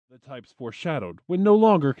The types foreshadowed when no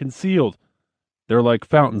longer concealed. They're like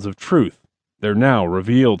fountains of truth. They're now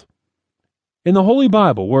revealed. In the Holy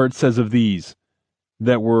Bible, where it says of these,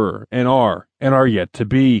 that were and are yet to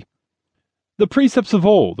be. The precepts of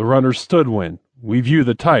old are understood when we view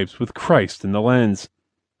the types with Christ in the lens.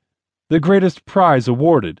 The greatest prize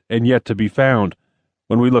awarded and yet to be found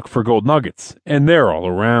when we look for gold nuggets, and they're all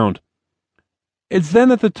around. It's then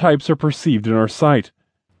that the types are perceived in our sight.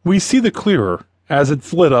 We see the clearer as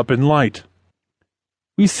it's lit up in light.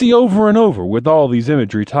 We see over and over with all these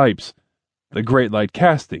imagery types, the great light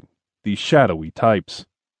casting these shadowy types.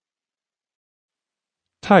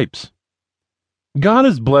 Types. God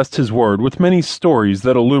has blessed His Word with many stories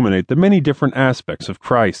that illuminate the many different aspects of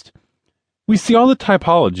Christ. We see all the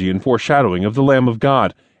typology and foreshadowing of the Lamb of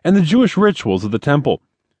God and the Jewish rituals of the temple.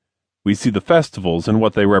 We see the festivals and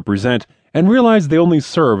what they represent, and realize they only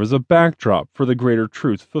serve as a backdrop for the greater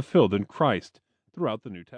truth fulfilled in Christ throughout the New Testament.